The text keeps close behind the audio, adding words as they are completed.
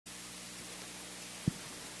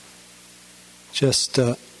Just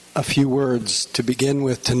a few words to begin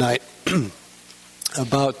with tonight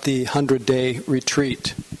about the 100-day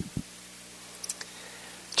retreat.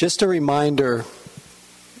 Just a reminder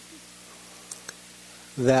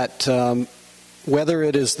that whether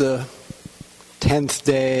it is the 10th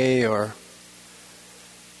day or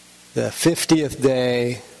the 50th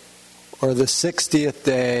day or the 60th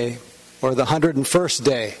day or the 101st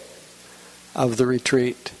day of the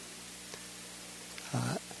retreat,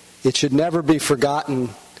 it should never be forgotten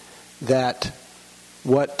that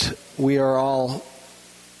what we are all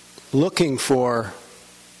looking for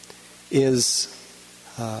is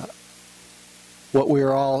what we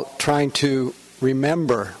are all trying to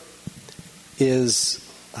remember is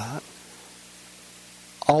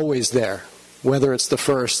always there, whether it's the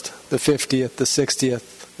 1st, the 50th, the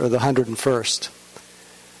 60th, or the 101st.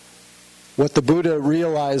 What the Buddha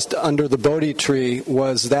realized under the Bodhi tree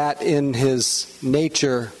was that in his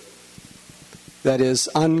nature that is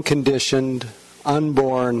unconditioned,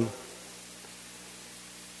 unborn,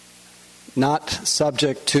 not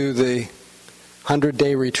subject to the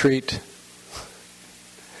 100-day retreat,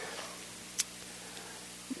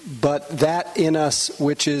 but that in us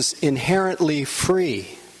which is inherently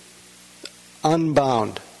free,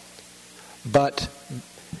 unbound, but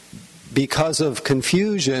because of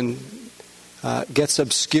confusion gets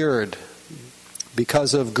obscured,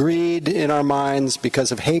 because of greed in our minds,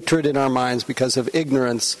 because of hatred in our minds, because of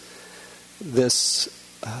ignorance, this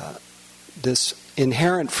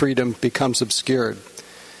inherent freedom becomes obscured.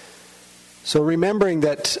 So remembering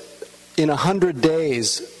that in 100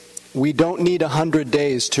 days, we don't need 100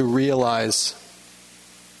 days to realize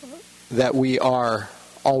that we are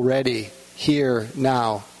already here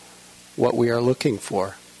now what we are looking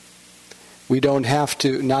for. We don't have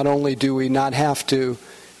to, not only do we not have to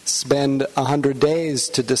spend 100 days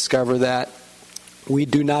to discover that, we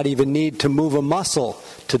do not even need to move a muscle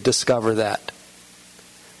to discover that.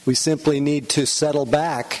 We simply need to settle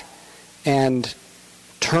back and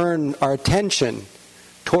turn our attention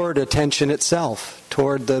toward attention itself,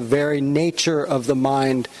 toward the very nature of the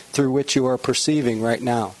mind through which you are perceiving right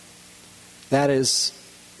now. That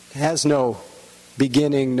has no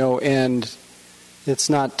beginning, no end. It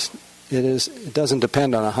doesn't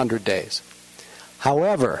depend on 100 days.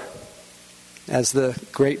 However, as the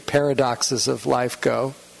great paradoxes of life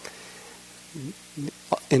go,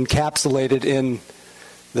 encapsulated in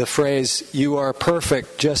the phrase, "You are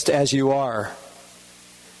perfect just as you are,"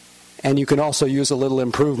 and you can also use a little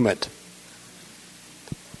improvement.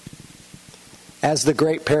 As the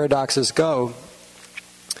great paradoxes go,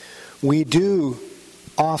 we do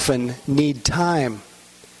often need time,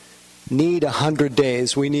 need 100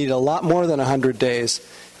 days. We need a lot more than 100 days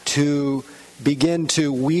to begin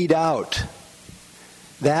to weed out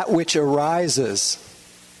that which arises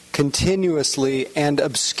continuously and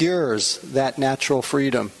obscures that natural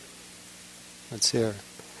freedom. Let's hear.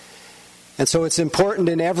 And so it's important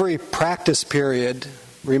in every practice period,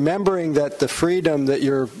 remembering that the freedom that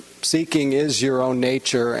you're seeking is your own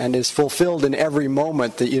nature and is fulfilled in every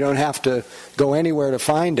moment, that you don't have to go anywhere to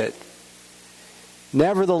find it.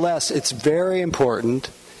 Nevertheless, it's very important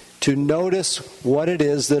to notice what it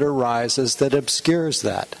is that arises that obscures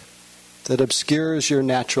that obscures your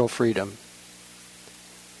natural freedom.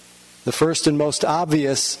 The first and most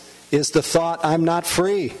obvious is the thought, "I'm not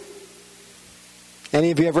free."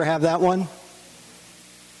 Any of you ever have that one?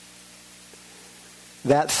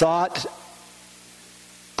 That thought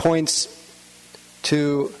points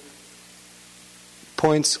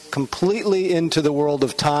completely into the world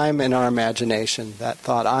of time and our imagination. That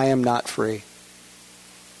thought, "I am not free."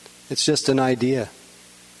 It's just an idea.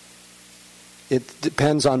 It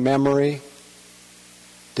depends on memory,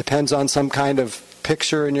 depends on some kind of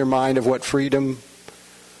picture in your mind of what freedom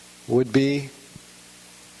would be.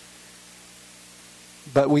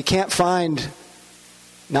 But we can't find,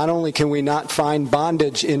 not only can we not find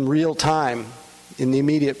bondage in real time, in the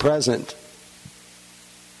immediate present,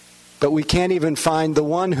 but we can't even find the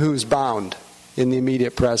one who's bound in the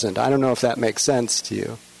immediate present. I don't know if that makes sense to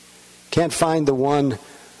you. Can't find the one,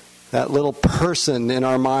 that little person in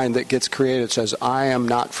our mind that gets created says, "I am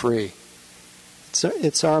not free."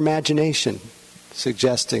 It's our imagination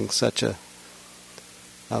suggesting such a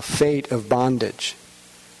fate of bondage.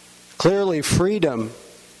 Clearly, freedom,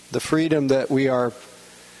 the freedom that we are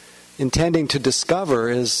intending to discover,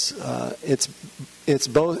 is it's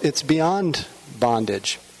beyond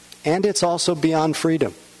bondage, and it's also beyond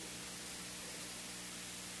freedom.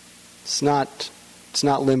 It's not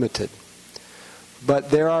limited.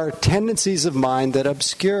 But there are tendencies of mind that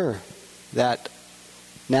obscure that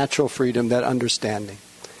natural freedom, that understanding.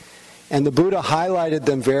 And the Buddha highlighted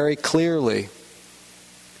them very clearly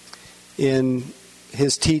in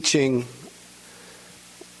his teaching,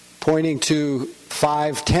 pointing to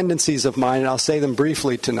 5 tendencies of mind, and I'll say them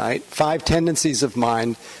briefly tonight, 5 tendencies of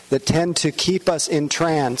mind that tend to keep us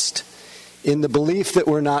entranced in the belief that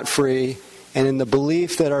we're not free, and in the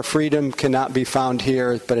belief that our freedom cannot be found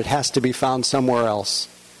here, but it has to be found somewhere else.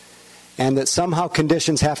 And that somehow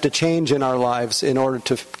conditions have to change in our lives in order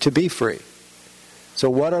to be free. So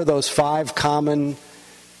what are those 5 common,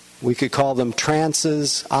 we could call them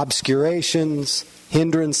trances, obscurations,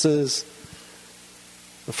 hindrances?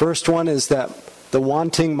 The first one is that the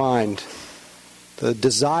wanting mind, the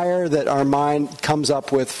desire that our mind comes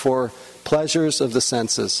up with for pleasures of the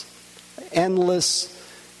senses. Endless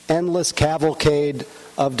cavalcade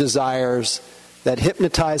of desires that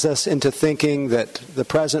hypnotize us into thinking that the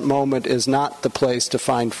present moment is not the place to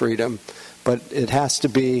find freedom, but it has to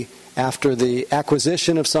be after the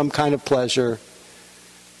acquisition of some kind of pleasure,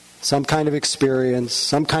 some kind of experience,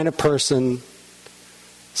 some kind of person,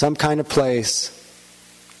 some kind of place.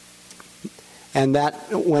 And that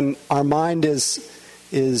when our mind is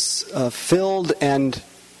filled, and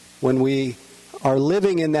when we are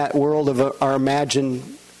living in that world of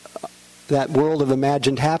imagined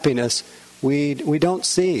happiness, we don't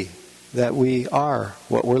see that we are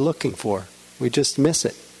what we're looking for. We just miss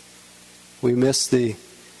it. We miss the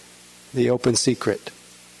open secret.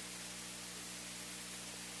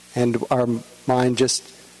 And our mind just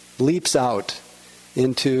leaps out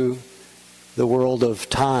into the world of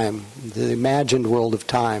time, the imagined world of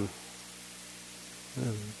time.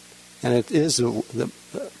 And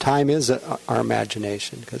time is our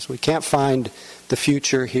imagination, because we can't find the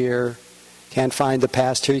future here, can't find the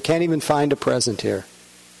past here, you can't even find a present here.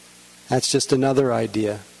 That's just another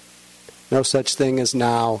idea. No such thing as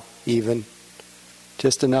now, even.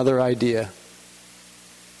 Just another idea.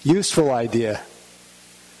 Useful idea.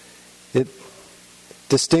 It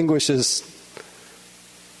distinguishes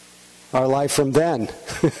our life from then.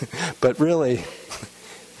 But really,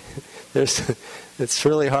 it's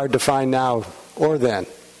really hard to find now or then.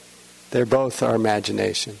 They're both our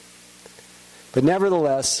imagination. But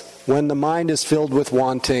nevertheless, when the mind is filled with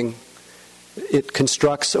wanting, it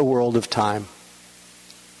constructs a world of time.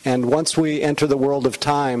 And once we enter the world of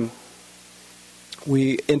time,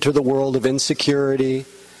 we enter the world of insecurity,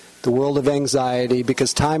 the world of anxiety,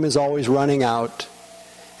 because time is always running out.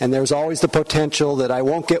 And there's always the potential that I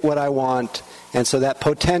won't get what I want. And so that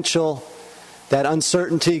potential, that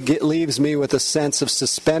uncertainty leaves me with a sense of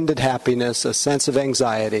suspended happiness, a sense of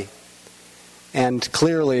anxiety. And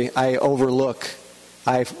clearly I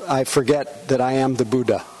forget that I am the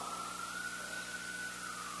Buddha.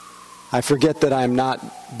 I forget that I am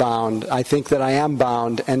not bound. I think that I am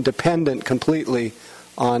bound and dependent completely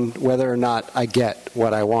on whether or not I get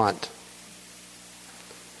what I want.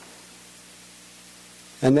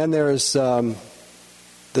 And then there's the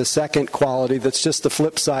second quality that's just the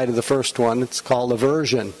flip side of the first one. It's called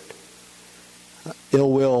aversion,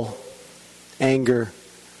 ill will, anger.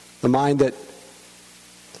 The mind that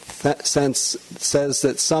says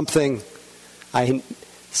that something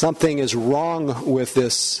is wrong with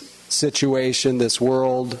this situation, this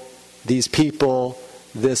world, these people,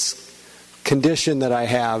 this condition that I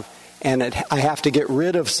have, and I have to get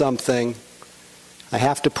rid of something. I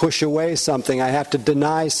have to push away something. I have to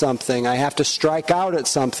deny something. I have to strike out at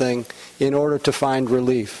something in order to find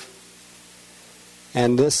relief.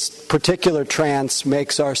 And this particular trance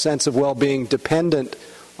makes our sense of well-being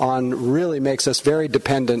makes us very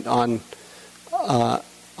dependent on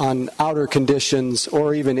outer conditions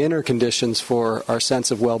or even inner conditions for our sense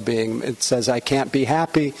of well-being. It says I can't be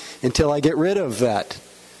happy until I get rid of that,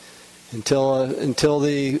 until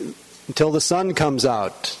the sun comes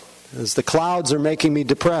out, as the clouds are making me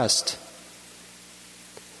depressed,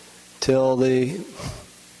 till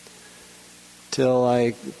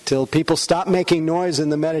people stop making noise in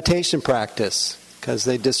the meditation practice because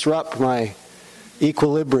they disrupt my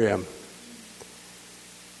equilibrium.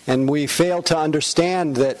 And we fail to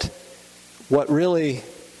understand that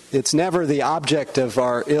it's never the object of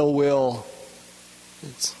our ill will.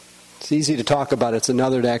 It's easy to talk about, it's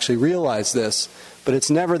another to actually realize this, but it's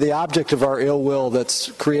never the object of our ill will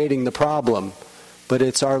that's creating the problem, but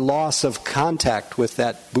it's our loss of contact with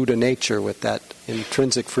that Buddha nature, with that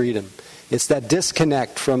intrinsic freedom. It's that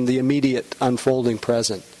disconnect from the immediate unfolding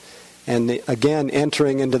present. And again,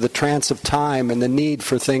 entering into the trance of time and the need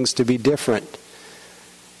for things to be different.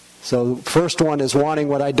 So the first one is wanting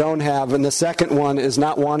what I don't have, and the second one is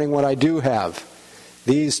not wanting what I do have.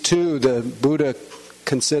 These two, the Buddha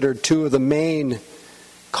considered two of the main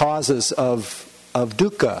causes of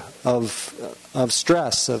dukkha, of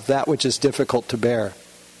stress, of that which is difficult to bear.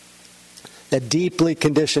 a deeply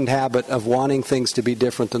conditioned habit of wanting things to be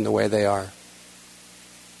different than the way they are.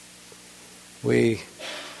 We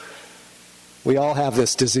all have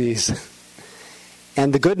this disease.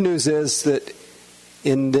 And the good news is that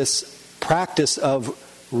in this practice of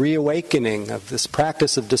reawakening, of this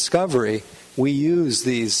practice of discovery, we use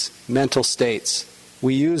these mental states.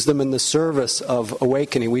 We use them in the service of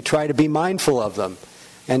awakening. We try to be mindful of them.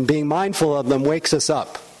 And being mindful of them wakes us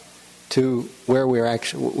up to where we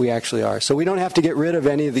actually are. So we don't have to get rid of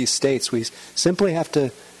any of these states. We simply have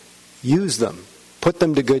to use them, put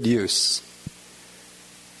them to good use.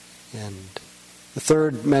 And the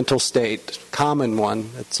third mental state, common one,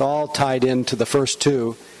 it's all tied into the first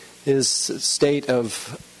two, is a state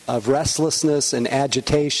of restlessness and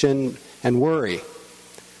agitation and worry.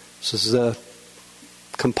 So this is a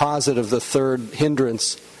composite of the third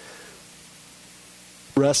hindrance.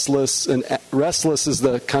 Restless is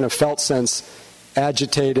the kind of felt sense,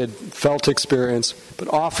 agitated, felt experience, but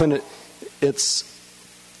often it's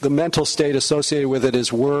the mental state associated with it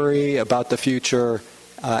is worry about the future.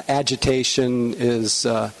 Agitation is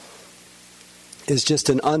just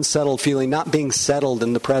an unsettled feeling, not being settled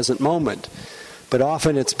in the present moment. But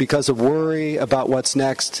often it's because of worry about what's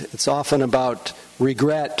next. It's often about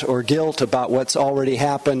regret or guilt about what's already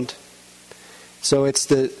happened. So it's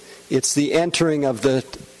the entering of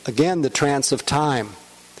the trance of time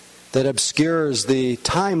that obscures the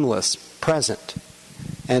timeless present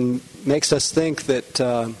and makes us think that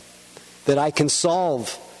I can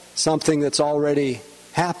solve something that's already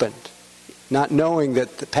happened, not knowing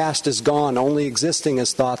that the past is gone, only existing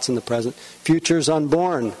as thoughts in the present. Future's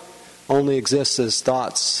unborn, only exists as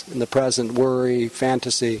thoughts in the present, worry,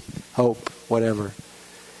 fantasy, hope, whatever.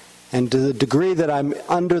 And to the degree that I'm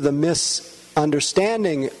under the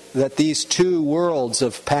misunderstanding that these two worlds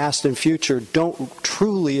of past and future don't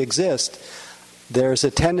truly exist, there's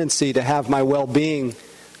a tendency to have my well-being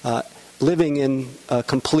living in a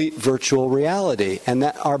complete virtual reality. And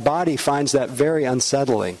that our body finds that very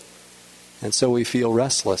unsettling. And so we feel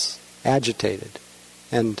restless, agitated,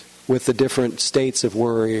 and with the different states of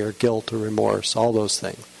worry or guilt or remorse, all those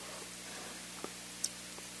things.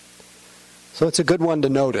 So it's a good one to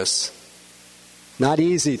notice. Not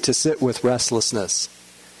easy to sit with restlessness.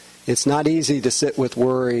 It's not easy to sit with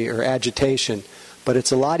worry or agitation, but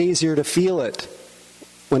it's a lot easier to feel it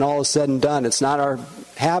when all is said and done. It's not our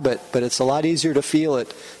habit, but it's a lot easier to feel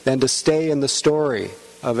it than to stay in the story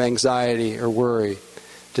of anxiety or worry,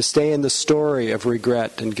 to stay in the story of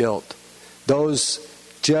regret and guilt. Those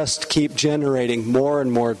just keep generating more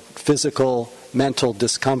and more physical, mental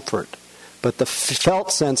discomfort. But the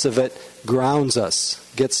felt sense of it grounds us,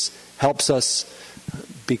 helps us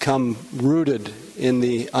become rooted in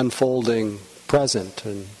the unfolding present.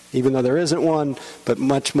 And even though there isn't one, but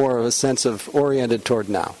much more of a sense of oriented toward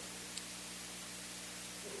now.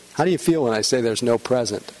 How do you feel when I say there's no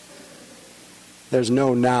present? There's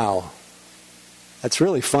no now. That's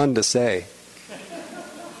really fun to say.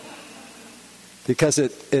 Because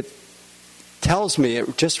it tells me,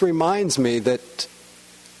 it just reminds me that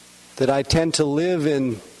I tend to live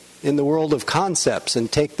in the world of concepts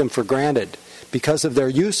and take them for granted. Because of their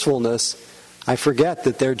usefulness, I forget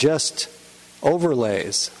that they're just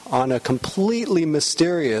overlays on a completely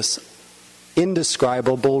mysterious,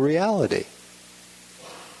 indescribable reality.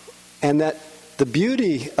 And that the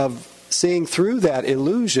beauty of seeing through that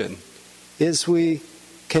illusion is we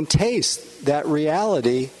can taste that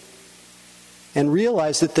reality and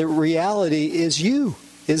realize that the reality is you,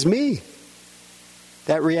 is me.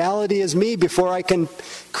 That reality is me before I can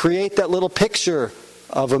create that little picture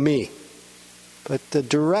of a me. But the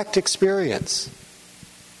direct experience,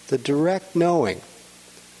 the direct knowing.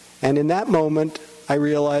 And in that moment, I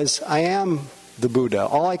realize I am the Buddha.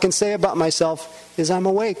 All I can say about myself is I'm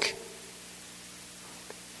awake.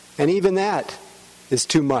 And even that is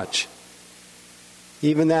too much.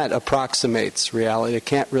 Even that approximates reality. It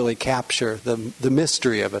can't really capture the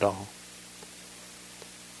mystery of it all.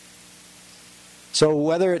 So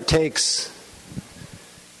whether it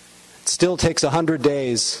still takes 100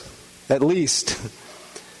 days, at least,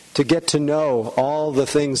 to get to know all the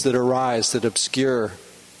things that arise that obscure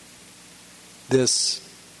this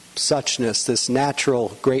suchness, this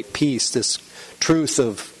natural great peace, this truth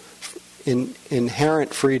of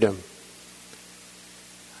inherent freedom.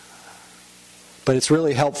 But it's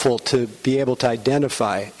really helpful to be able to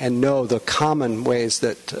identify and know the common ways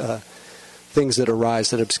that things that arise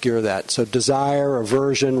that obscure that. So desire,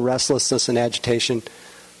 aversion, restlessness, and agitation.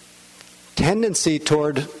 Tendency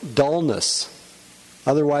toward dullness,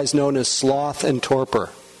 otherwise known as sloth and torpor.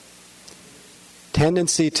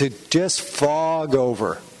 Tendency to just fog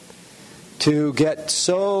over, to get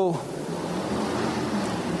so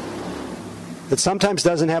that sometimes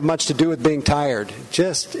doesn't have much to do with being tired. It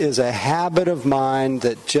just is a habit of mind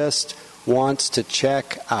that just wants to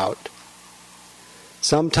check out.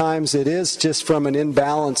 Sometimes it is just from an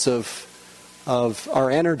imbalance of our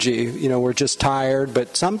energy. We're just tired,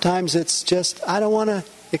 but sometimes it's just, I don't want to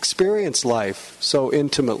experience life so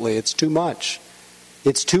intimately. It's too much.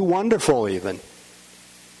 It's too wonderful even.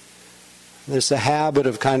 There's a habit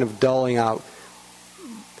of kind of dulling out.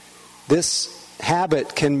 This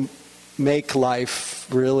habit can make life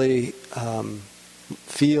really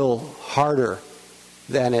feel harder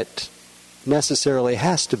than it necessarily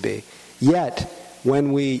has to be. Yet,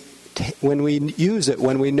 when we use it,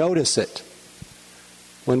 when we notice it,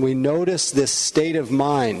 when we notice this state of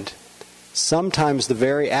mind, sometimes the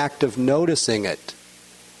very act of noticing it,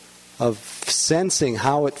 of sensing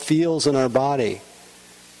how it feels in our body,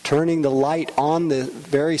 turning the light on the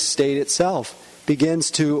very state itself, begins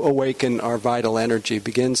to awaken our vital energy,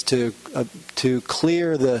 begins to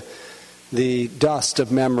clear the dust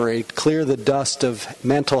of memory, clear the dust of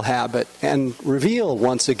mental habit, and reveal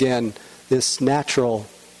once again this natural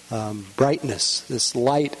brightness, this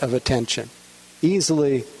light of attention,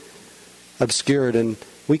 easily obscured. And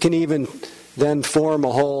we can even then form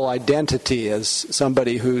a whole identity as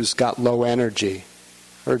somebody who's got low energy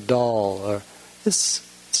or dull. It's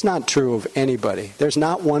not true of anybody. There's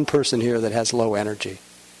not one person here that has low energy.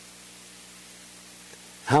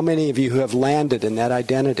 How many of you have landed in that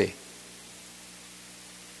identity?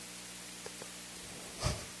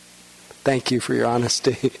 Thank you for your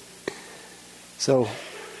honesty. So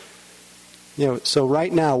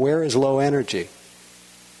right now, where is low energy?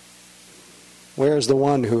 Where is the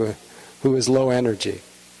one who is low energy?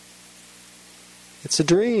 It's a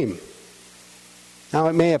dream. Now,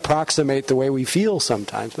 it may approximate the way we feel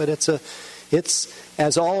sometimes, but it's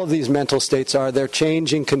as all of these mental states are, they're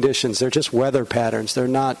changing conditions. They're just weather patterns. They're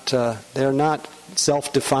not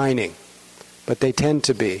self-defining, but they tend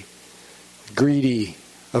to be greedy,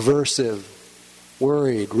 aversive,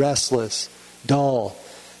 worried, restless, dull.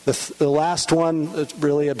 The last one that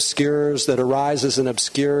really obscures, that arises and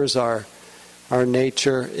obscures our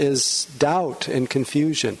nature is doubt and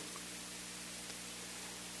confusion.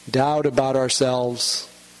 Doubt about ourselves,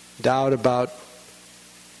 doubt about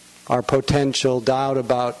our potential, doubt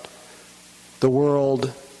about the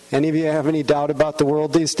world. Any of you have any doubt about the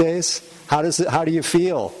world these days? How do you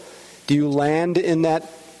feel? Do you land in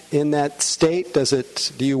that state?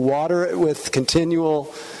 Do you water it with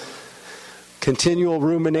continual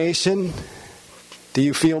rumination? Do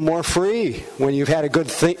you feel more free when you've had a good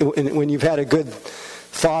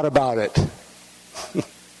thought about it?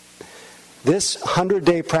 This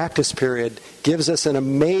 100-day practice period gives us an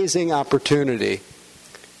amazing opportunity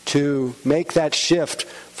to make that shift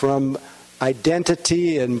from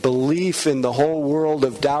identity and belief in the whole world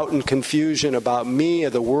of doubt and confusion about me,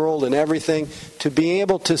 the world, and everything, to be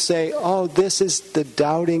able to say, oh, this is the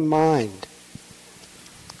doubting mind.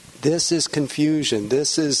 This is confusion.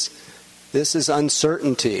 This is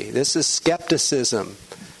uncertainty. This is skepticism.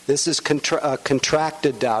 This is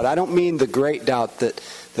contracted doubt. I don't mean the great doubt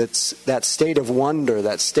that's that state of wonder,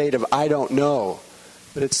 that state of I don't know.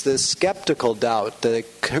 But it's the skeptical doubt, the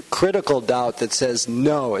critical doubt that says,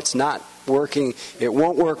 no, it's not working. It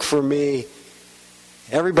won't work for me.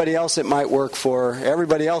 Everybody else it might work for.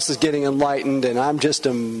 Everybody else is getting enlightened, and I'm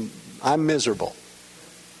miserable.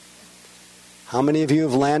 How many of you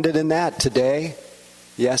have landed in that today,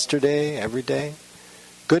 yesterday, every day?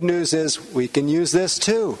 Good news is we can use this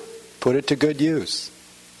too. Put it to good use.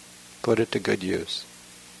 Put it to good use.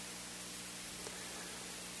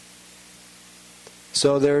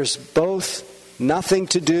 So there's both nothing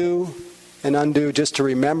to do and undo, just to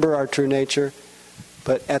remember our true nature,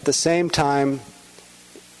 but at the same time,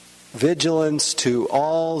 vigilance to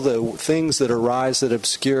all the things that arise that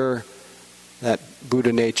obscure that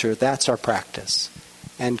Buddha nature. That's our practice.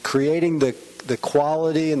 And creating the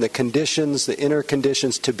quality and the conditions, the inner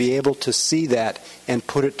conditions, to be able to see that and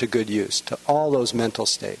put it to good use, to all those mental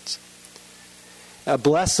states. A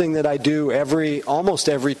blessing that I do almost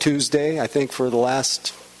every Tuesday, I think for the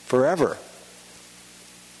last forever.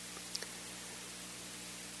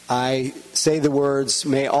 I say the words,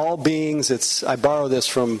 may all beings, I borrow this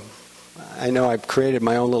from, I know I've created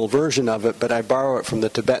my own little version of it, but I borrow it from the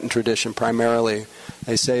Tibetan tradition primarily.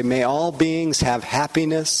 I say, may all beings have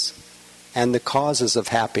happiness and the causes of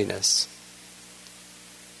happiness.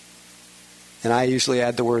 And I usually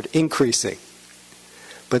add the word increasing.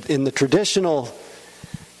 But in the traditional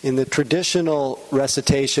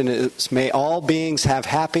recitation, it's may all beings have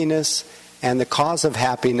happiness and the cause of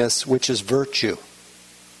happiness, which is virtue.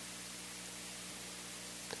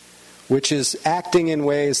 Which is acting in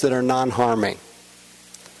ways that are non-harming.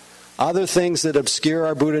 Other things that obscure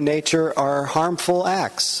our Buddha nature are harmful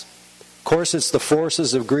acts. Of course, it's the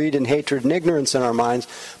forces of greed and hatred and ignorance in our minds,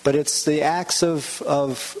 but it's the acts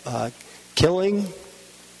of killing,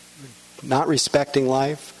 not respecting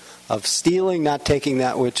life, of stealing, not taking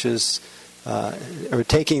that which is, or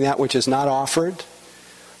taking that which is not offered,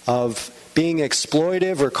 of being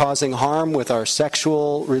exploitive or causing harm with our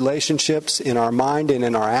sexual relationships in our mind and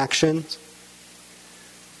in our actions,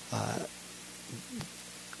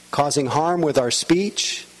 causing harm with our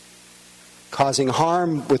speech, causing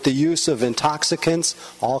harm with the use of intoxicants,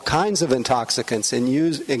 all kinds of intoxicants,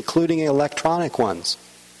 including electronic ones.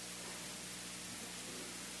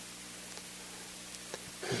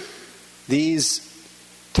 These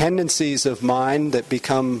tendencies of mind that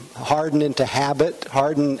become hardened into habit,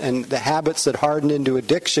 and the habits that harden into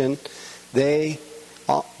addiction, they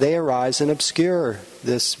arise and obscure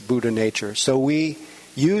this Buddha nature. So we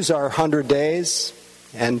use our 100 days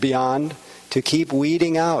and beyond to keep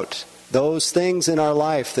weeding out those things in our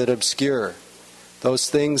life that obscure, those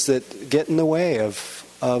things that get in the way of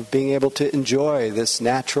being able to enjoy this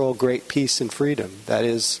natural great peace and freedom that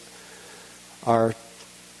is our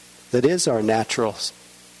natural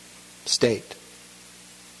state.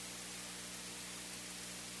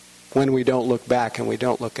 When we don't look back and we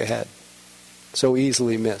don't look ahead. So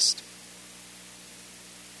easily missed.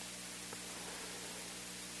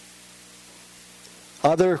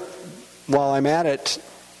 While I'm at it,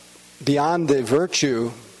 beyond the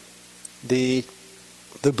virtue, the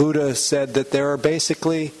Buddha said that there are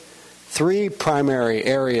basically 3 primary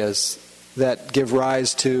areas that give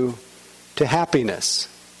rise to happiness.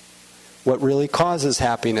 What really causes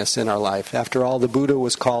happiness in our life. After all, the Buddha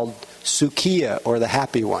was called Sukhiya, or the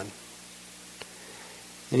happy one.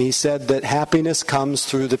 And he said that happiness comes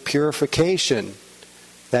through the purification,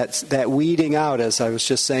 that weeding out, as I was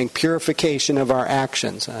just saying, purification of our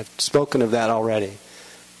actions. I've spoken of that already.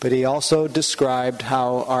 But he also described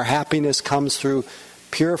how our happiness comes through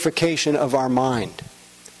purification of our mind,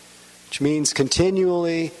 which means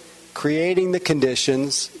continually creating the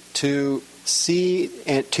conditions to see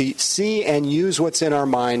and use what's in our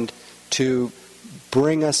mind to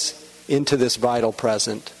bring us into this vital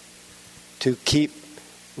present, to keep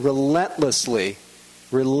relentlessly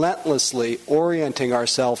orienting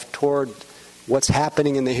ourselves toward what's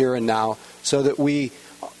happening in the here and now, so that we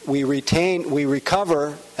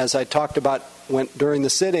recover, as I talked about during the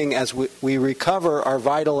sitting, as we recover our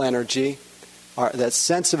vital energy, that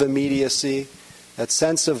sense of immediacy, that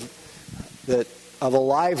sense of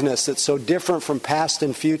aliveness that's so different from past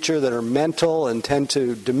and future, that are mental and tend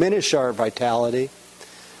to diminish our vitality.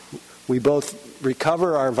 We both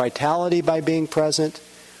recover our vitality by being present.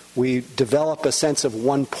 We develop a sense of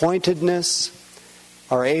one-pointedness,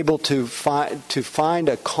 are able to find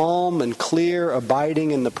a calm and clear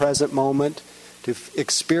abiding in the present moment, to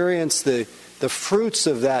experience the fruits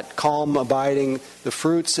of that calm abiding, the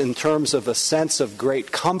fruits in terms of a sense of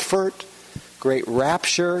great comfort, great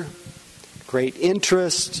rapture, great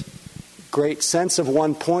interest, great sense of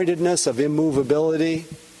one-pointedness, of immovability,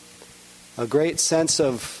 a great sense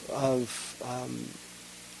of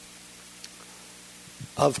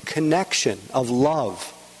connection, of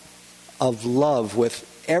love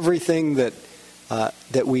with everything that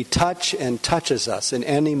we touch and touches us in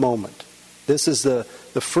any moment. This is the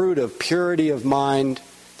fruit of purity of mind,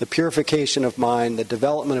 the purification of mind, the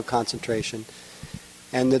development of concentration,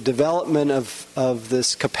 and the development of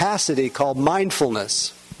this capacity called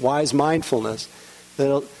mindfulness, wise mindfulness,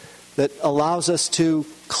 that allows us to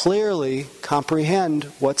clearly comprehend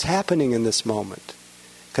what's happening in this moment.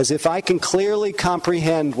 Because if I can clearly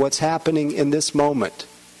comprehend what's happening in this moment,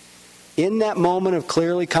 in that moment of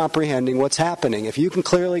clearly comprehending what's happening, if you can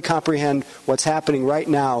clearly comprehend what's happening right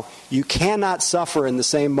now, you cannot suffer in the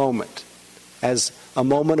same moment as a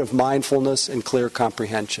moment of mindfulness and clear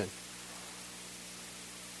comprehension.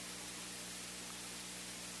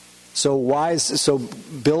 So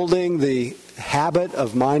building the habit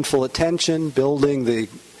of mindful attention, building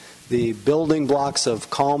the building blocks of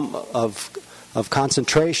calm, of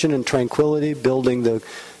concentration and tranquility, building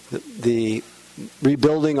the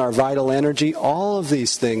rebuilding our vital energy, all of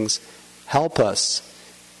these things help us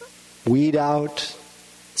weed out,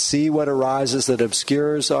 see what arises that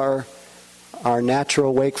obscures our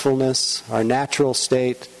natural wakefulness, our natural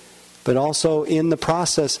state, but also in the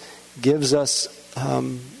process gives us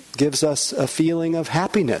a feeling of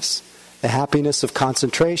happiness, the happiness of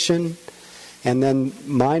concentration, and then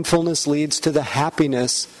mindfulness leads to the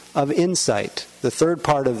happiness of insight, the third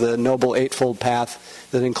part of the Noble Eightfold Path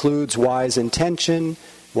that includes wise intention,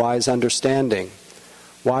 wise understanding.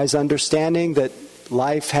 Wise understanding that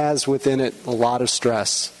life has within it a lot of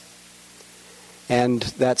stress, And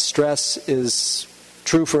that stress is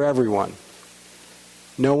true for everyone.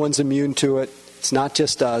 No one's immune to it. It's not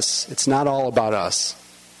just us. It's not all about us.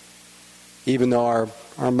 Even though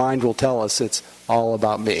our mind will tell us it's all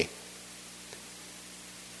about me.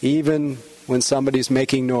 Even when somebody's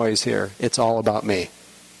making noise here, it's all about me.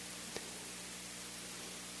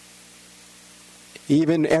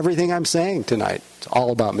 Even everything I'm saying tonight, it's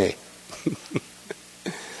all about me.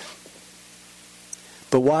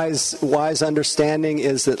 But wise understanding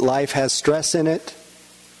is that life has stress in it.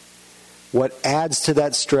 What adds to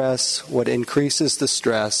that stress, what increases the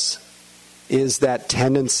stress, is that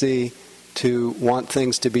tendency to want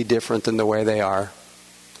things to be different than the way they are.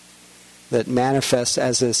 That manifests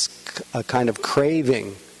as a kind of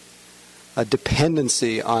craving, a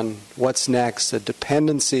dependency on what's next, a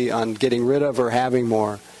dependency on getting rid of or having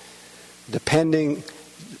more,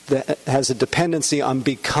 that has a dependency on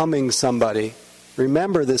becoming somebody.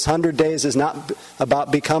 Remember, this 100 days is not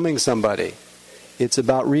about becoming somebody. It's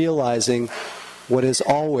about realizing what is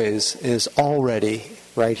already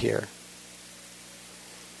right here.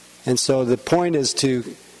 And so the point is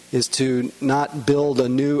to not build a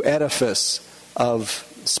new edifice of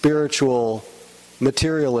spiritual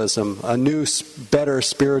materialism, a new, better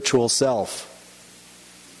spiritual self.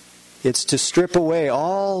 It's to strip away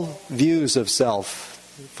all views of self.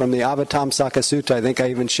 From the Avatamsaka Sutta, I think I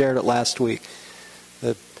even shared it last week.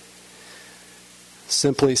 That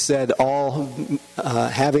simply said,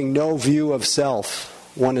 having no view of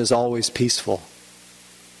self, one is always peaceful.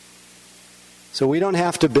 So we don't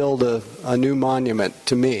have to build a new monument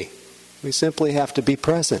to me. We simply have to be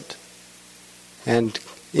present. And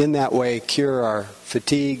in that way, cure our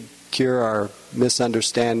fatigue, cure our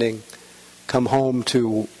misunderstanding, come home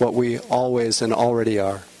to what we always and already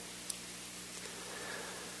are.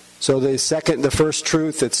 So the first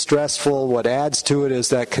truth, it's stressful. What adds to it is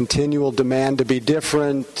that continual demand to be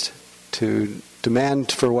different, to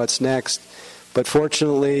demand for what's next. But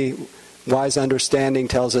fortunately, wise understanding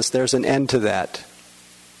tells us there's an end to that.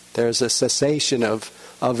 There's a cessation of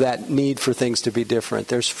that need for things to be different.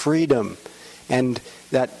 There's freedom. And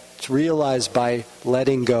that's realized by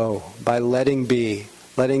letting go, by letting be,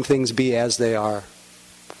 letting things be as they are.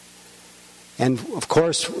 And of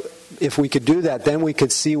course, if we could do that, then we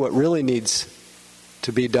could see what really needs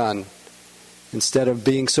to be done. Instead of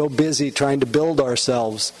being so busy trying to build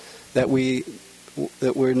ourselves that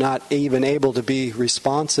we're not even able to be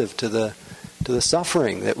responsive to the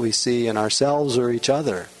suffering that we see in ourselves or each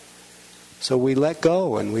other. So we let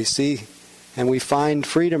go and we see and we find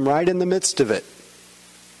freedom right in the midst of it.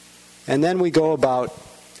 And then we go about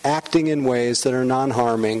acting in ways that are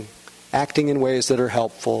non-harming, acting in ways that are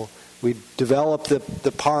helpful. We develop the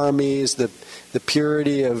paramis, the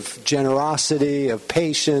purity of generosity, of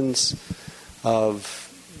patience, of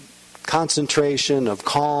concentration, of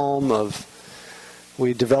calm,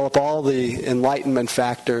 we develop all the enlightenment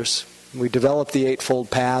factors. We develop the Eightfold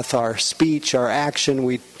Path, our speech, our action.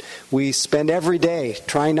 We spend every day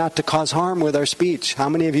trying not to cause harm with our speech. How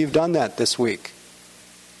many of you have done that this week?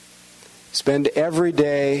 Spend every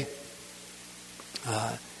day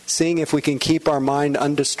seeing if we can keep our mind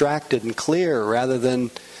undistracted and clear rather than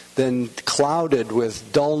clouded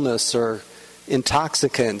with dullness or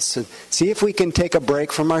intoxicants. And see if we can take a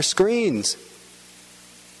break from our screens.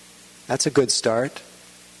 That's a good start.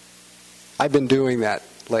 I've been doing that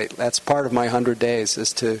lately. That's part of my 100 days,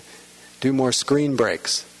 is to do more screen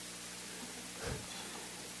breaks.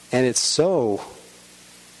 And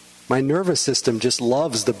my nervous system just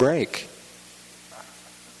loves the break.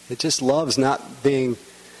 It just loves not being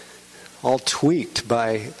all tweaked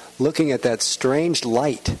by looking at that strange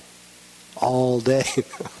light all day.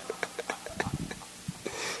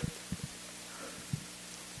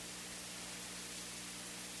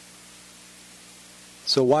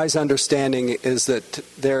 So wise understanding is that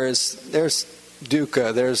there's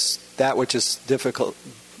dukkha, there's that which is difficult.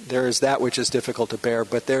 There is that which is difficult to bear,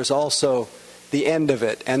 but there's also the end of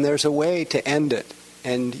it, and there's a way to end it,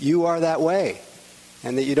 and you are that way.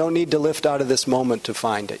 And that you don't need to lift out of this moment to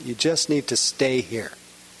find it. You just need to stay here,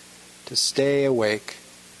 to stay awake.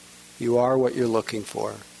 You are what you're looking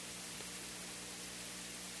for.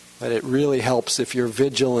 But it really helps if you're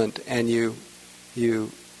vigilant and you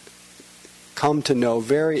come to know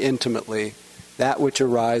very intimately that which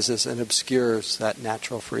arises and obscures that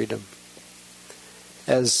natural freedom.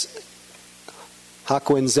 As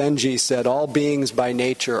Hakuin Zenji said, all beings by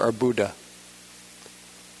nature are Buddha.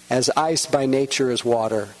 As ice by nature is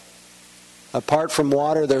water. Apart from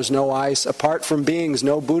water, there's no ice. Apart from beings,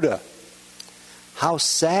 no Buddha. How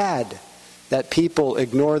sad that people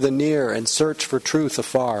ignore the near and search for truth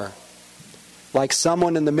afar. like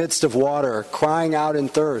someone in the midst of water, crying out in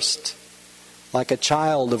thirst, like a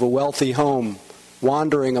child of a wealthy home,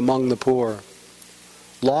 wandering among the poor.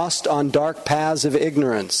 Lost on dark paths of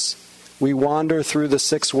ignorance, we wander through the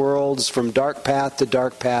 6 worlds from dark path to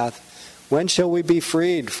dark path. When shall we be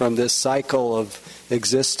freed from this cycle of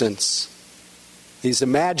existence? These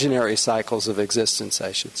imaginary cycles of existence,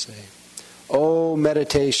 I should say. Oh,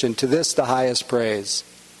 meditation, to this the highest praise.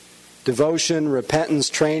 Devotion, repentance,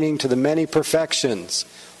 training to the many perfections,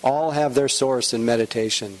 all have their source in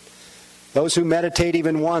meditation. Those who meditate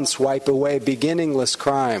even once wipe away beginningless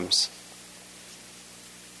crimes.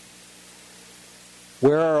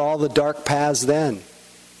 Where are all the dark paths then?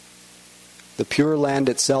 The Pure Land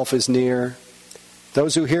itself is near.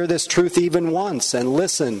 Those who hear this truth even once and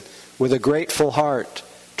listen with a grateful heart,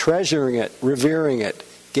 treasuring it, revering it,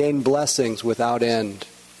 gain blessings without end.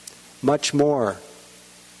 Much more.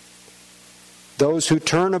 Those who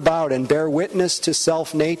turn about and bear witness to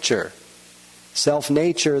self-nature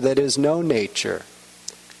that is no nature,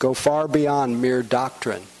 go far beyond mere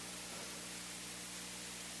doctrine.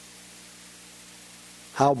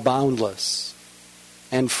 How boundless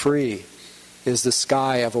and free is the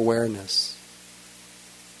sky of awareness.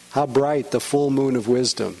 How bright the full moon of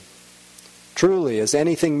wisdom. Truly, is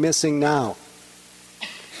anything missing now?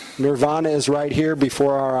 Nirvana is right here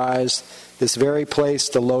before our eyes, this very place,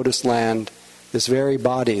 the lotus land, this very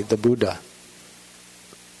body, the Buddha.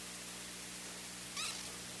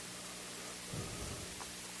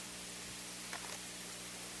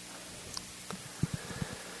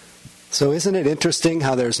 So isn't it interesting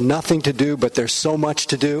how there's nothing to do, but there's so much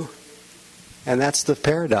to do? And that's the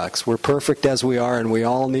paradox. We're perfect as we are, and we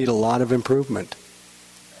all need a lot of improvement.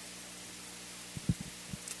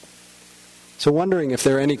 So wondering if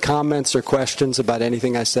there are any comments or questions about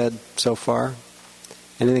anything I said so far?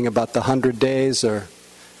 Anything about the 100 days, or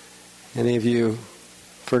any of you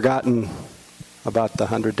forgotten about the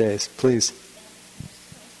 100 days? Please.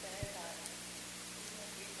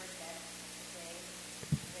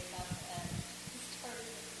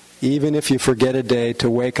 Even if you forget a day, to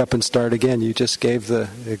wake up and start again. You just gave the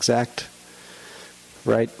exact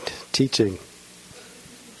right teaching.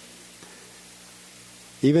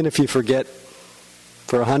 Even if you forget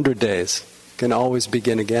for 100 days, you can always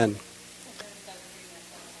begin again.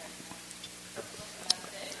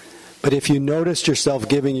 But if you noticed yourself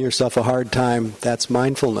giving yourself a hard time, that's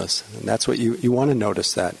mindfulness. And that's what you want to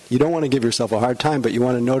notice that. You don't want to give yourself a hard time, but you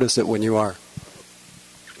want to notice it when you are.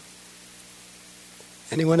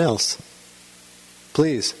 Anyone else?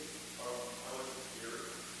 Please.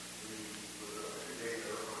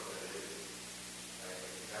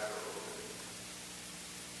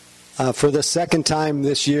 For the second time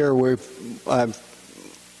this year,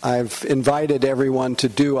 I've invited everyone to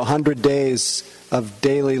do 100 days of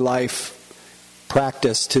daily life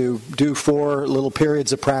practice, to do 4 little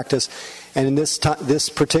periods of practice, and in this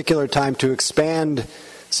particular time to expand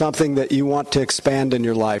something that you want to expand in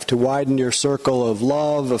your life, to widen your circle of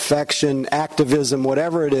love, affection, activism,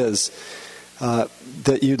 whatever it is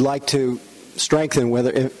that you'd like to strengthen.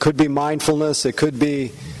 Whether it could be mindfulness, it could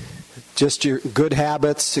be just your good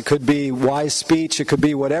habits, it could be wise speech, it could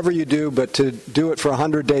be whatever you do, but to do it for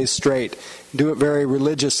 100 days straight. Do it very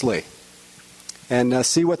religiously and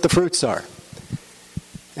see what the fruits are.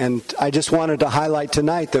 And I just wanted to highlight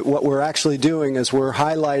tonight that what we're actually doing is we're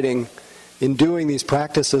highlighting, in doing these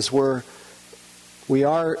practices, we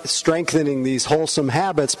are strengthening these wholesome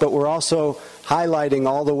habits, but we're also highlighting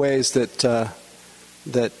all the ways that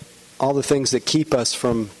all the things that keep us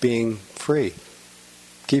from being free,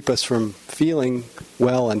 keep us from feeling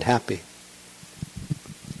well and happy.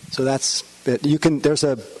 So that's it. There's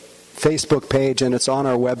a Facebook page, and it's on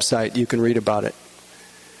our website. You can read about it.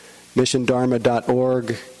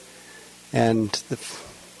 missiondharma.org, and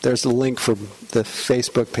there's a link for the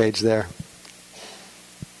Facebook page there.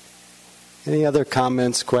 Any other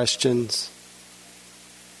comments, questions?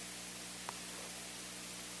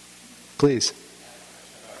 Please.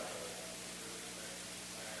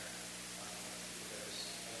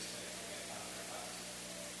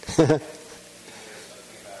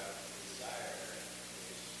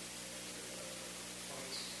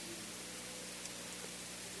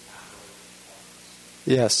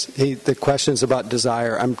 Yes, the question's about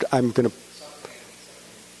desire. I'm going to.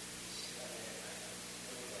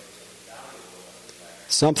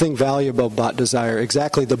 Something valuable about desire.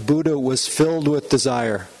 Exactly. The Buddha was filled with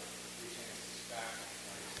desire.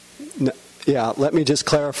 Yeah, let me just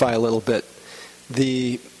clarify a little bit.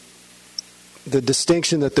 The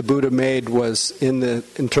distinction that the Buddha made was in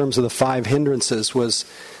terms of the 5 hindrances was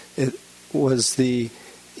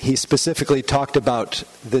he specifically talked about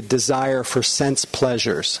the desire for sense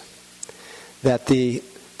pleasures, that the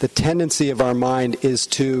tendency of our mind is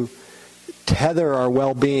to tether our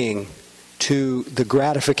well-being to the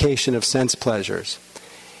gratification of sense pleasures.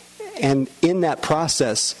 And in that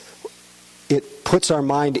process, it puts our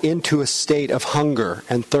mind into a state of hunger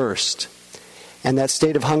and thirst. And that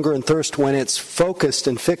state of hunger and thirst, when it's focused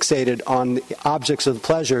and fixated on the objects of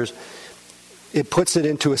pleasures, it puts it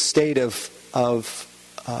into a state of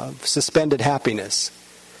suspended happiness,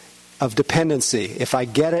 of dependency. If I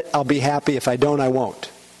get it, I'll be happy. If I don't, I won't.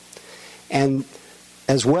 And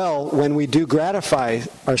as well, when we do gratify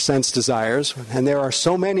our sense desires, and there are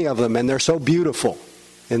so many of them, and they're so beautiful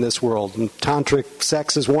in this world, and tantric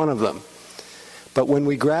sex is one of them. But when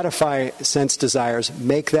we gratify sense desires,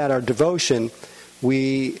 make that our devotion,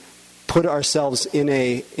 we put ourselves in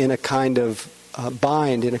a kind of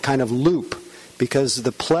bind, in a kind of loop, because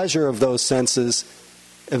the pleasure of those senses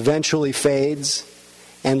eventually fades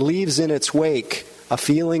and leaves in its wake a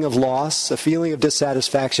feeling of loss, a feeling of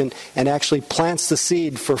dissatisfaction, and actually plants the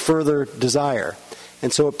seed for further desire.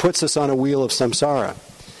 And so it puts us on a wheel of samsara.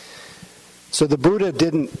 So the Buddha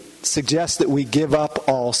didn't suggest that we give up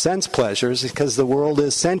all sense pleasures, because the world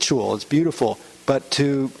is sensual, it's beautiful, but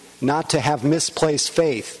not to have misplaced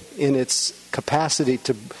faith in its capacity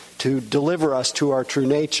to deliver us to our true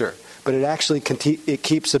nature. But it actually it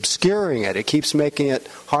keeps obscuring it. It keeps making it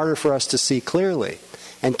harder for us to see clearly,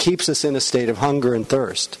 and keeps us in a state of hunger and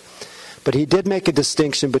thirst. But he did make a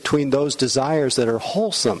distinction between those desires that are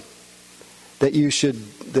wholesome, that you should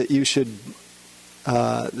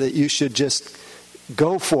just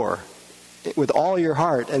go for with all your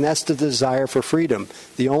heart, and that's the desire for freedom,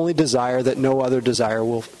 the only desire that no other desire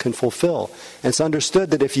can fulfill. And it's understood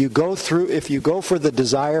that if you go for the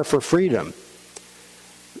desire for freedom,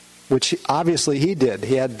 which obviously he did,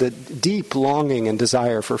 he had the deep longing and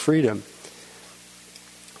desire for freedom.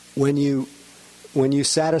 When you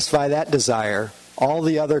satisfy that desire, all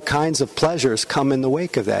the other kinds of pleasures come in the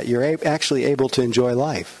wake of that. You're actually able to enjoy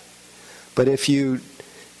life. But if you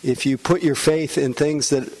put your faith in things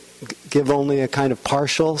that give only a kind of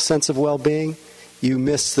partial sense of well-being, you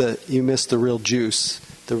miss the real juice,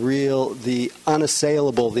 the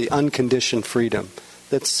unassailable, the unconditioned freedom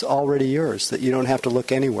that's already yours, that you don't have to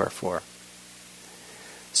look anywhere for.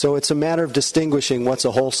 So it's a matter of distinguishing what's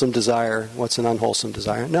a wholesome desire, what's an unwholesome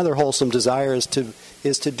desire. Another wholesome desire is to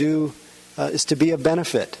be of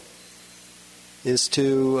benefit, is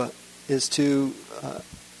to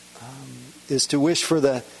wish for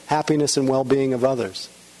the happiness and well-being of others.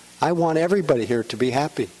 I want everybody here to be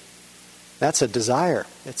happy. That's a desire.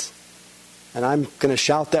 And I'm going to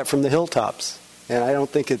shout that from the hilltops. And I don't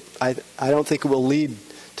think it will lead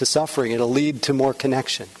to suffering. It'll lead to more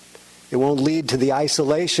connection. It won't lead to the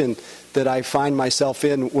isolation that I find myself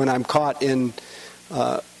in when I'm caught in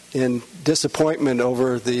disappointment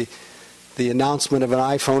over the announcement of an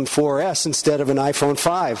iPhone 4S instead of an iPhone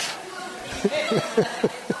 5.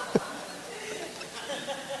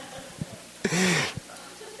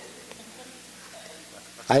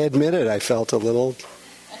 I admit it, I felt a little...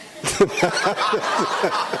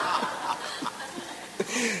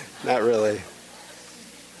 Not really.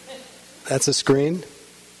 That's a screen?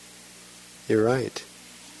 You're right.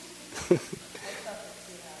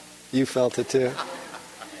 You felt it too.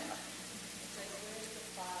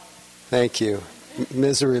 Thank you.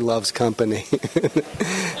 Misery loves company.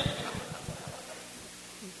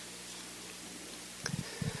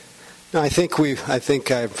 No, I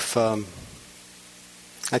think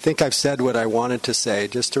I've said what I wanted to say.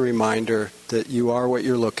 Just a reminder that you are what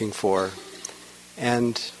you're looking for,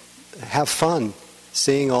 and have fun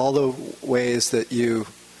seeing all the ways that you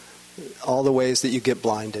get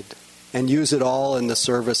blinded, and use it all in the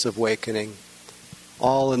service of awakening,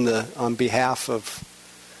 all on behalf of.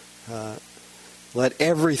 Let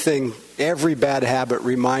every bad habit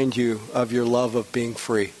remind you of your love of being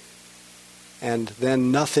free. And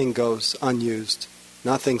then nothing goes unused.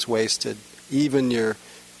 Nothing's wasted. Even your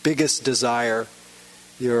biggest desire,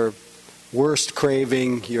 your worst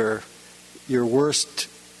craving, your worst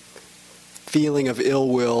feeling of ill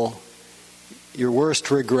will, your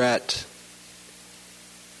worst regret,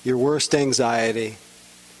 your worst anxiety,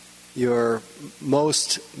 your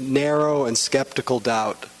most narrow and skeptical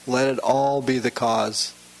doubt, let it all be the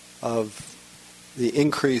cause of the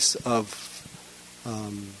increase of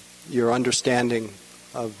your understanding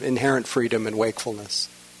of inherent freedom and wakefulness,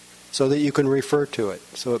 so that you can refer to it,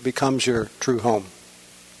 so it becomes your true home.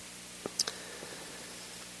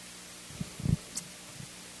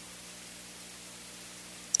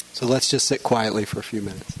 So let's just sit quietly for a few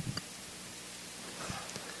minutes.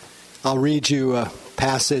 I'll read you a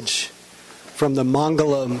passage from the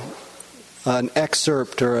Mangalam, an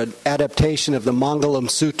excerpt or an adaptation of the Mangalam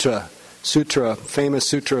Sutra, famous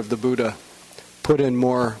sutra of the Buddha, put in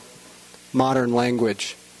more modern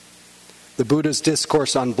language. The Buddha's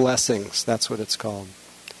Discourse on Blessings, that's what it's called.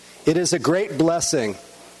 It is a great blessing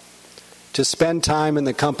to spend time in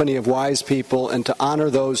the company of wise people and to honor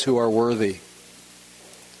those who are worthy.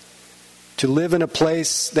 To live in a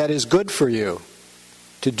place that is good for you,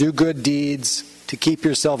 to do good deeds, to keep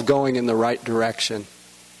yourself going in the right direction.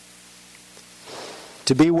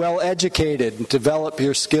 To be well educated and develop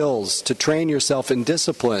your skills, to train yourself in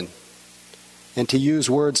discipline, and to use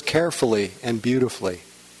words carefully and beautifully.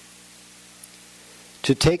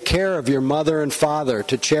 To take care of your mother and father,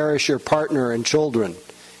 to cherish your partner and children,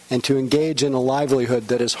 and to engage in a livelihood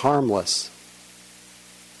that is harmless.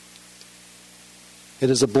 It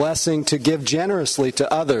is a blessing to give generously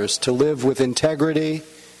to others, to live with integrity,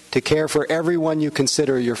 to care for everyone you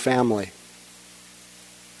consider your family.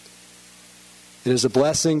 It is a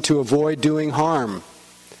blessing to avoid doing harm,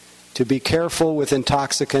 to be careful with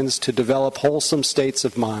intoxicants, to develop wholesome states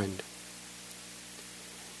of mind.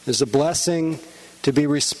 It is a blessing to be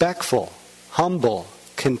respectful, humble,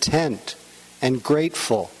 content, and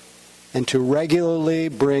grateful, and to regularly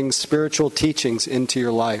bring spiritual teachings into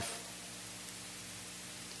your life.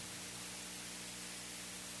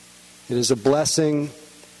 It is a blessing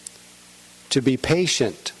to be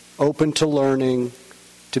patient, open to learning,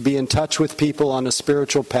 to be in touch with people on a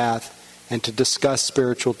spiritual path, and to discuss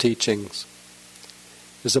spiritual teachings.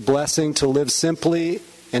 It is a blessing to live simply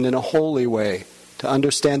and in a holy way, to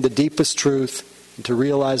understand the deepest truth, and to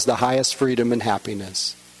realize the highest freedom and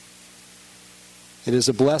happiness. It is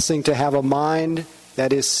a blessing to have a mind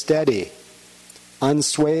that is steady,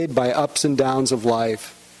 unswayed by ups and downs of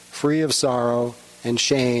life, free of sorrow and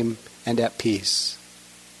shame, and at peace.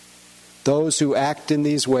 Those who act in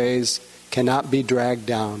these ways cannot be dragged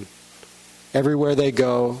down. Everywhere they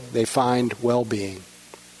go, they find well-being.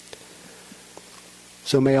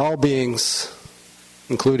 So may all beings,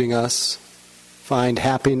 including us, find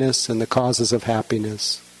happiness and the causes of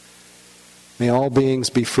happiness. May all beings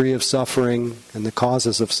be free of suffering and the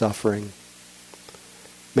causes of suffering.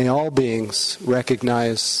 May all beings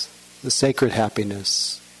recognize the sacred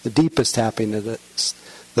happiness, the deepest happiness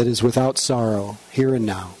that is without sorrow, here and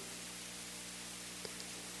now.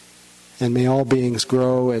 And may all beings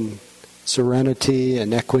grow in serenity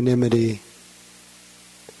and equanimity,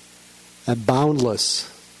 a boundless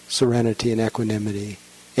serenity and equanimity,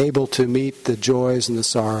 able to meet the joys and the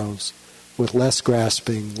sorrows with less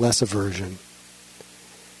grasping, less aversion.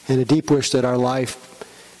 And a deep wish that our life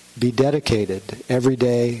be dedicated every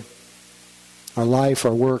day, our life,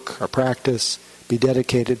 our work, our practice, be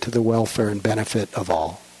dedicated to the welfare and benefit of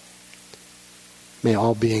all. May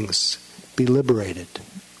all beings be liberated.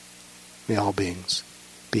 May all beings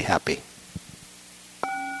be happy.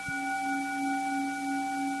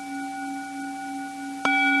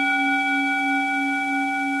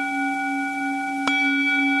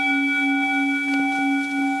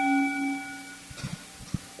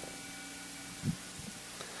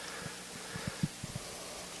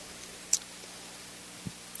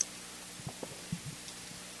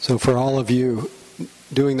 So for all of you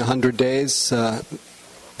doing the 100 days,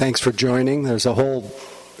 thanks for joining. There's a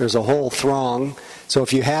whole throng. So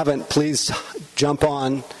if you haven't, please jump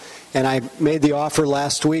on. And I made the offer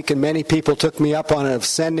last week, and many people took me up on it of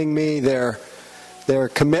sending me their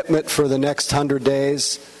commitment for the next 100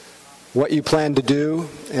 days, what you plan to do,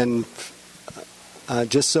 and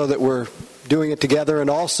just so that we're doing it together. And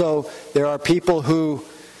also, there are people who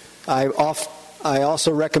I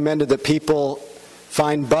also recommended that people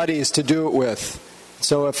find buddies to do it with.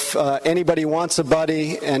 So if anybody wants a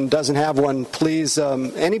buddy and doesn't have one, please,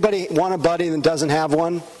 anybody want a buddy and doesn't have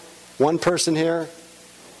one? One person here.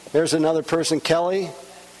 There's another person, Kelly,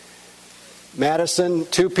 Madison,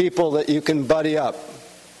 2 people that you can buddy up.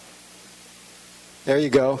 There you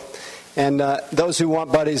go. And those who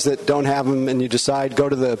want buddies that don't have them and you decide, go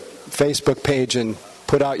to the Facebook page and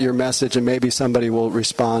put out your message and maybe somebody will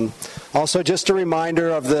respond. Also, just a reminder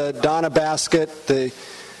of the Dana basket, the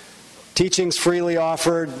teachings freely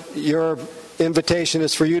offered. Your invitation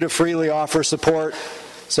is for you to freely offer support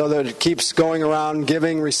so that it keeps going around,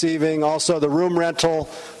 giving, receiving. Also, the room rental,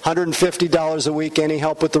 $150 a week. Any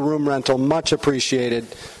help with the room rental, much appreciated.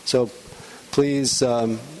 So please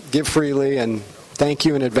give freely, and thank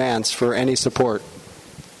you in advance for any support.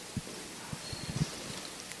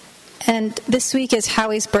 And this week is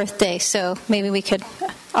Howie's birthday, so maybe we could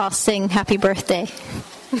all sing happy birthday.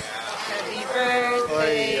 Happy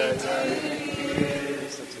birthday to you.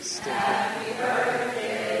 Happy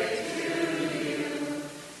birthday to you.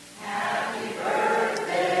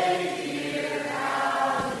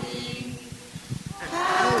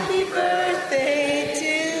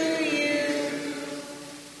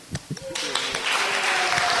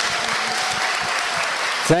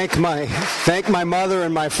 Thank my mother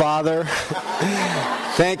and my father.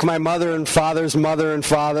 Thank my mother and father's mother and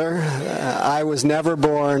father. I was never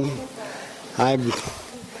born.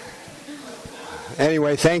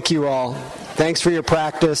 Anyway, thank you all. Thanks for your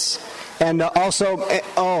practice. And also,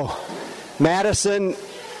 Madison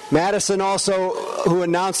also, who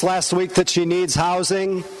announced last week that she needs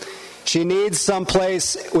housing. She needs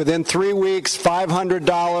someplace within 3 weeks,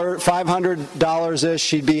 $500-ish.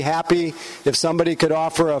 She'd be happy if somebody could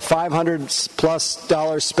offer a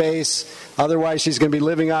 $500+ space. Otherwise, she's going to be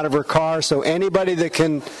living out of her car. So anybody that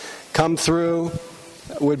can come through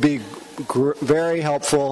would be very helpful.